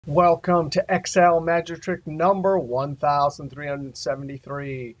Welcome to Excel magic trick number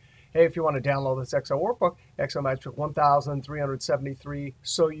 1373. Hey, if you want to download this Excel workbook, Excel magic trick 1373,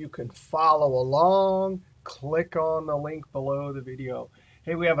 so you can follow along, click on the link below the video.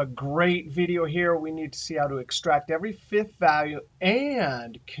 Hey, we have a great video here. We need to see how to extract every fifth value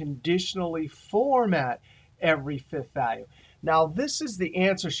and conditionally format every fifth value. Now, this is the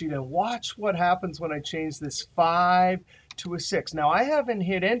answer sheet, and watch what happens when I change this 5 to a 6. Now, I haven't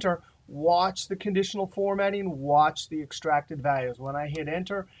hit enter. Watch the conditional formatting. Watch the extracted values. When I hit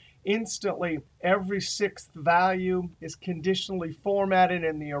enter, instantly every sixth value is conditionally formatted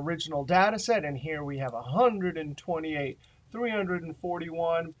in the original data set. And here we have 128,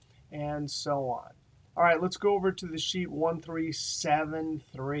 341, and so on. All right, let's go over to the sheet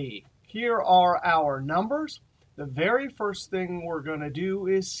 1373. Here are our numbers. The very first thing we're going to do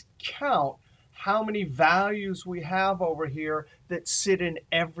is count how many values we have over here that sit in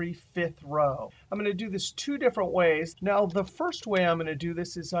every fifth row. I'm going to do this two different ways. Now, the first way I'm going to do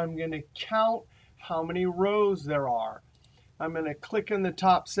this is I'm going to count how many rows there are. I'm going to click in the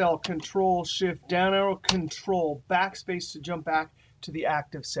top cell, Control Shift down arrow, Control backspace to jump back to the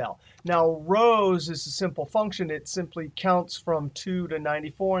active cell. Now, rows is a simple function. It simply counts from 2 to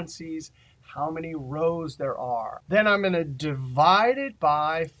 94 and sees how many rows there are. Then I'm going to divide it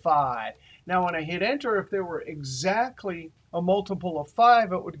by 5. Now, when I hit enter, if there were exactly a multiple of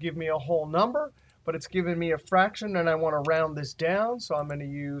 5, it would give me a whole number. But it's giving me a fraction, and I want to round this down. So I'm going to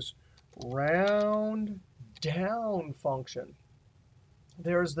use ROUNDDOWN function.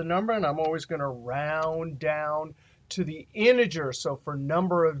 There's the number, and I'm always going to round down to the integer. So for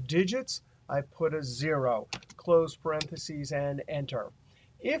number of digits, I put a 0, close parentheses, and enter.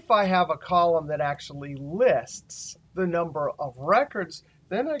 If I have a column that actually lists the number of records,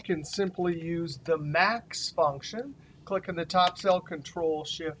 then I can simply use the max function. Click in the top cell, Control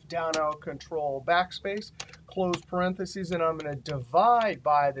Shift down arrow, Control backspace, close parentheses, and I'm going to divide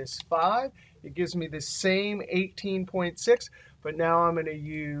by this 5. It gives me the same 18.6, but now I'm going to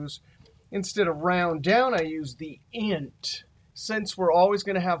use, instead of round down, I use the int. Since we're always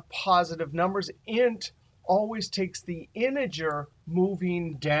going to have positive numbers, int always takes the integer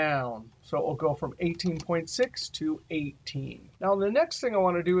moving down. So it will go from 18.6 to 18. Now, the next thing I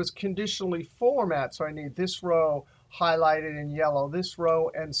want to do is conditionally format. So I need this row highlighted in yellow, this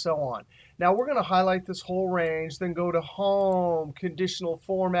row, and so on. Now, we're going to highlight this whole range, then go to Home, Conditional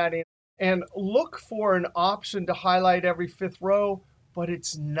Formatting, and look for an option to highlight every fifth row, but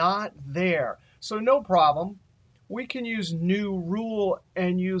it's not there. So no problem. We can use New Rule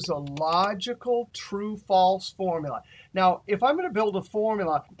and use a logical true-false formula. Now, if I'm going to build a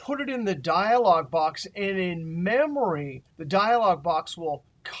formula, put it in the dialog box, and in memory, the dialog box will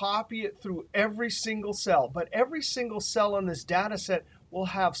copy it through every single cell. But every single cell in this data set will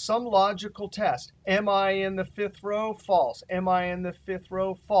have some logical test. Am I in the fifth row? False. Am I in the fifth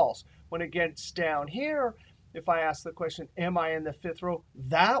row? False. When it gets down here, if I ask the question, am I in the fifth row,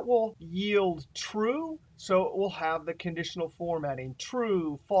 that will yield true. So it will have the conditional formatting,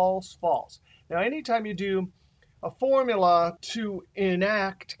 true, false, false. Now, anytime you do a formula to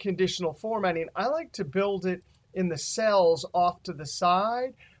enact conditional formatting, I like to build it in the cells off to the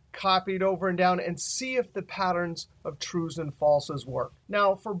side, copy it over and down, and see if the patterns of trues and falses work.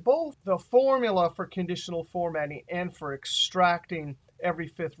 Now, for both the formula for conditional formatting and for extracting every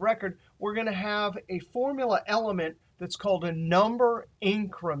fifth record, we're going to have a formula element that's called a number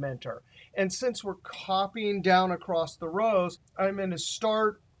incrementer. And since we're copying down across the rows, I'm going to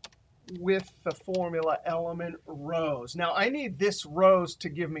start with the formula element rows. Now, I need this rows to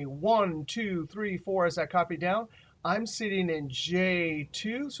give me 1, 2, 3, 4 as I copy down. I'm sitting in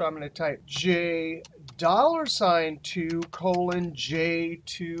J2, so I'm going to type J $2 colon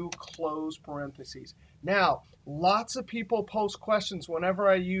J2 close parentheses. Now, lots of people post questions whenever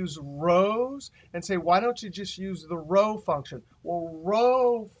I use rows and say, why don't you just use the row function? Well,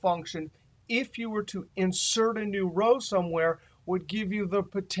 row function, if you were to insert a new row somewhere, would give you the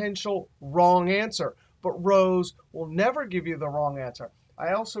potential wrong answer. But rows will never give you the wrong answer.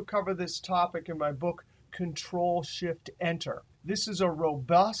 I also cover this topic in my book, Control Shift Enter. This is a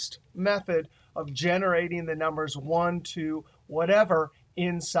robust method of generating the numbers 1, 2, whatever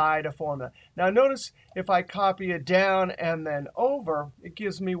inside a formula. Now, notice if I copy it down and then over, it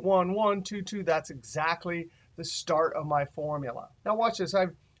gives me 1, 1, 2, 2. That's exactly the start of my formula. Now, watch this.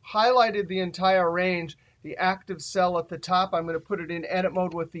 I've highlighted the entire range. The active cell at the top, I'm going to put it in edit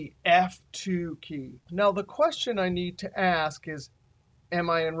mode with the F2 key. Now, the question I need to ask is, am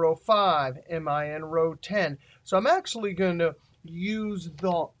I in row 5? Am I in row 10? So I'm actually going to use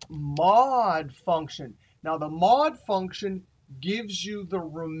the mod function. Now, the mod function gives you the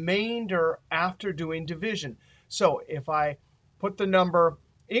remainder after doing division. So if I put the number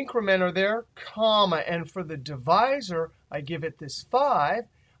incrementer there, comma, and for the divisor, I give it this 5.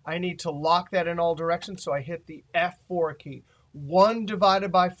 I need to lock that in all directions, so I hit the F4 key. 1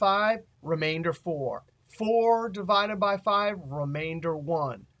 divided by 5, remainder 4. 4 divided by 5, remainder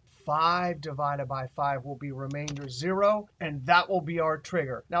 1. 5 divided by 5 will be remainder 0, and that will be our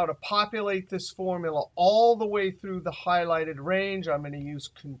trigger. Now, to populate this formula all the way through the highlighted range, I'm going to use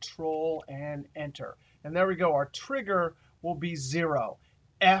Control and Enter. And there we go. Our trigger will be 0.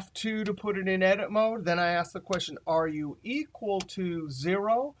 F2 to put it in edit mode. Then I ask the question, are you equal to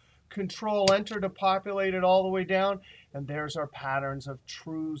 0? Control Enter to populate it all the way down. And there's our patterns of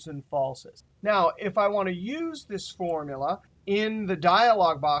trues and falses. Now, if I want to use this formula in the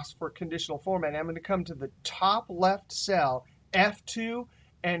dialog box for conditional formatting, I'm going to come to the top left cell, F2,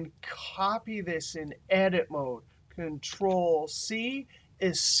 and copy this in edit mode. Control C,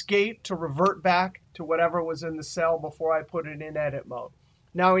 escape to revert back to whatever was in the cell before I put it in edit mode.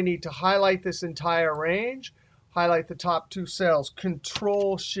 Now we need to highlight this entire range, highlight the top 2 cells,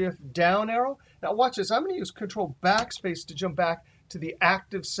 Control Shift down arrow. Now watch this. I'm going to use Control backspace to jump back to the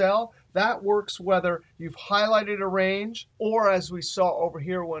active cell. That works whether you've highlighted a range or, as we saw over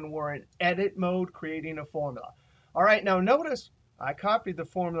here, when we're in edit mode creating a formula. All right, now notice I copied the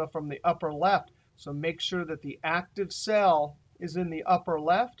formula from the upper left. So make sure that the active cell is in the upper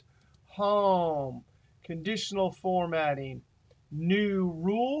left. Home, conditional formatting, new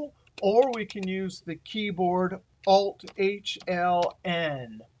rule, or we can use the keyboard Alt-HLN.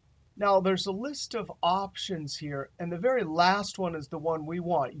 Now, there's a list of options here, and the very last one is the one we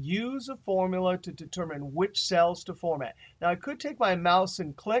want. Use a formula to determine which cells to format. Now, I could take my mouse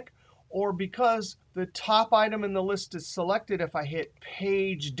and click, or because the top item in the list is selected, if I hit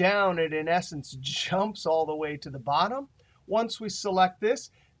Page Down, it in essence jumps all the way to the bottom. Once we select this,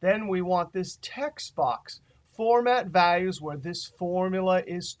 then we want this text box. Format values where this formula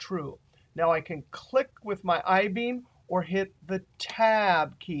is true. Now, I can click with my I-beam or hit the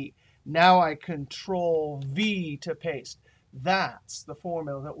Tab key. Now I Control V to paste. That's the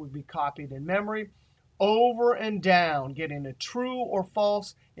formula that would be copied in memory. Over and down, getting a true or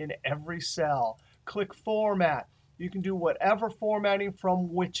false in every cell. Click Format. You can do whatever formatting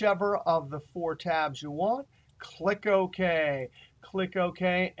from whichever of the 4 tabs you want. Click OK. Click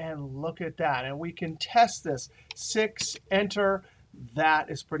OK, and look at that. And we can test this. 6, Enter.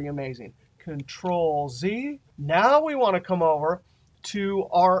 That is pretty amazing. Control Z. Now we want to come over to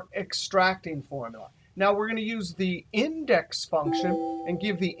our extracting formula. Now we're going to use the index function and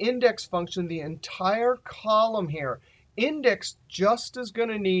give the index function the entire column here. Index just is going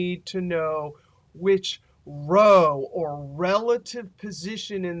to need to know which row or relative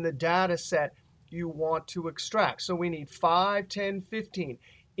position in the data set you want to extract. So we need 5, 10, 15.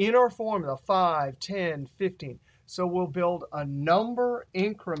 In our formula, 5, 10, 15. So we'll build a number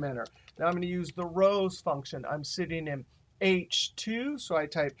incrementer. Now I'm going to use the rows function. I'm sitting in H2, so I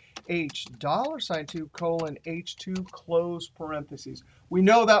type $2 colon H2 close parentheses. We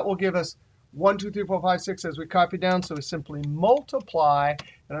know that will give us 1, 2, 3, 4, 5, 6 as we copy down, so we simply multiply,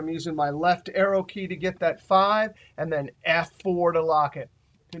 and I'm using my left arrow key to get that 5, and then F4 to lock it.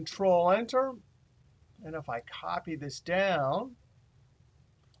 Control Enter, and if I copy this down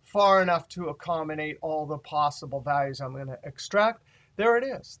far enough to accommodate all the possible values I'm going to extract, there it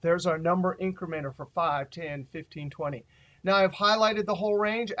is. There's our number incrementer for 5, 10, 15, 20. Now I've highlighted the whole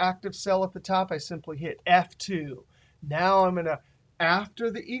range, active cell at the top. I simply hit F2. Now I'm going to,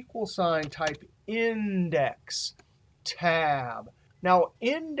 after the equal sign, type index, tab. Now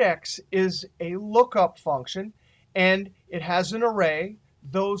index is a lookup function, and it has an array.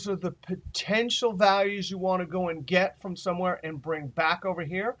 Those are the potential values you want to go and get from somewhere and bring back over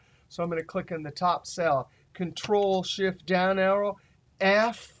here. So I'm going to click in the top cell, Control Shift down arrow,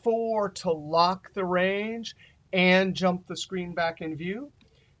 F4 to lock the range and jump the screen back in view.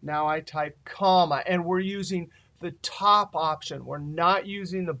 Now I type comma, and we're using the top option. We're not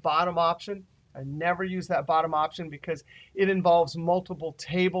using the bottom option. I never use that bottom option because it involves multiple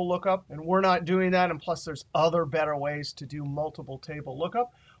table lookup, and we're not doing that. And plus, there's other better ways to do multiple table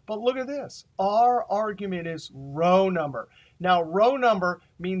lookup. But look at this. Our argument is row number. Now, row number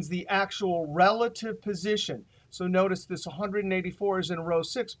means the actual relative position. So notice this 184 is in row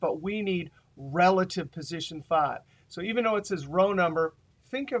 6, but we need relative position 5. So even though it says row number,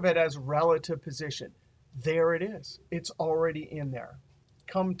 think of it as relative position. There it is. It's already in there.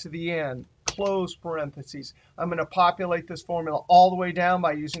 Come to the end, close parentheses. I'm going to populate this formula all the way down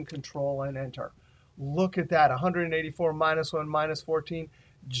by using Control and Enter. Look at that, 184 minus 1 minus 14,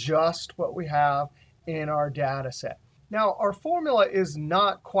 just what we have in our data set. Now, our formula is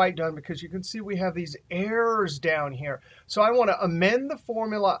not quite done because you can see we have these errors down here. So I want to amend the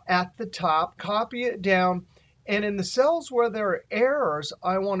formula at the top, copy it down, and in the cells where there are errors,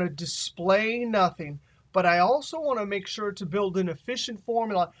 I want to display nothing. But I also want to make sure to build an efficient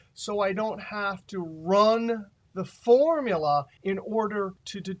formula so I don't have to run the formula in order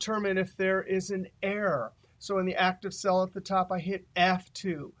to determine if there is an error. So in the active cell at the top, I hit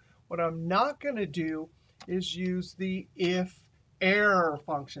F2. What I'm not going to do is use the IFERROR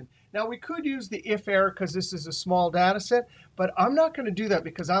function. Now, we could use the IFERROR because this is a small data set, but I'm not going to do that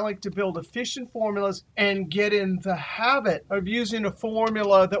because I like to build efficient formulas and get in the habit of using a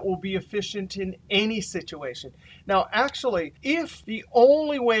formula that will be efficient in any situation. Now, actually, if the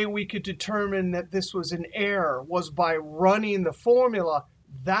only way we could determine that this was an error was by running the formula,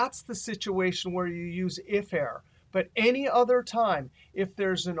 that's the situation where you use IFERROR. But any other time, if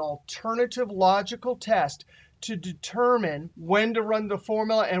there's an alternative logical test to determine when to run the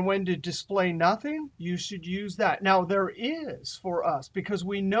formula and when to display nothing, you should use that. Now, there is for us because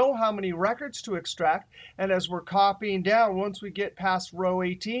we know how many records to extract. And as we're copying down, once we get past row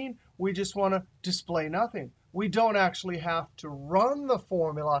 18, we just want to display nothing. We don't actually have to run the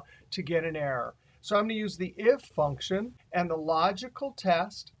formula to get an error. So I'm going to use the if function and the logical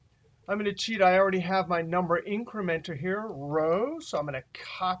test. I'm going to cheat. I already have my number incrementer here, row. So I'm going to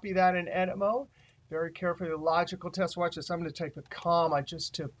copy that in edit mode. Very carefully, the logical test. Watch this. I'm going to type a comma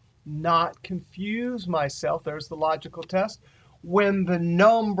just to not confuse myself. There's the logical test. When the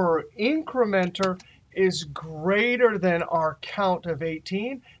number incrementer is greater than our count of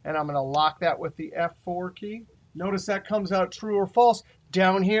 18, and I'm going to lock that with the F4 key. Notice that comes out true or false.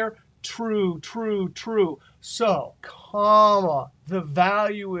 Down here, true, true, true. So, comma, the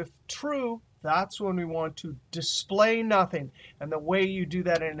value if true, that's when we want to display nothing. And the way you do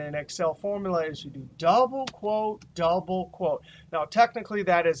that in an Excel formula is you do double quote, double quote. Now, technically,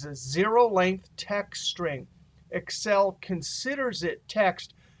 that is a zero-length text string. Excel considers it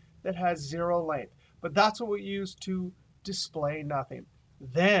text that has zero length. But that's what we use to display nothing.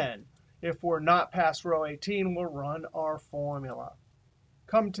 Then, if we're not past row 18, we'll run our formula.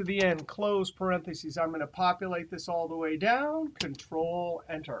 Come to the end, close parentheses. I'm going to populate this all the way down, Control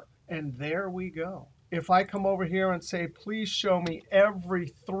Enter. And there we go. If I come over here and say, please show me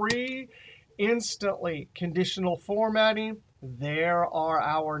every 3, instantly, conditional formatting, there are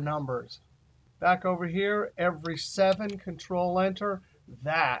our numbers. Back over here, every 7, Control Enter.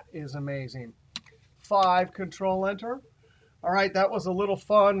 That is amazing. 5, Control Enter. All right, that was a little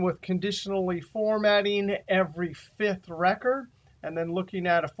fun with conditionally formatting every 5th record, and then looking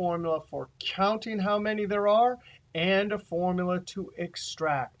at a formula for counting how many there are, and a formula to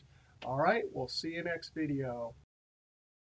extract. All right, we'll see you next video.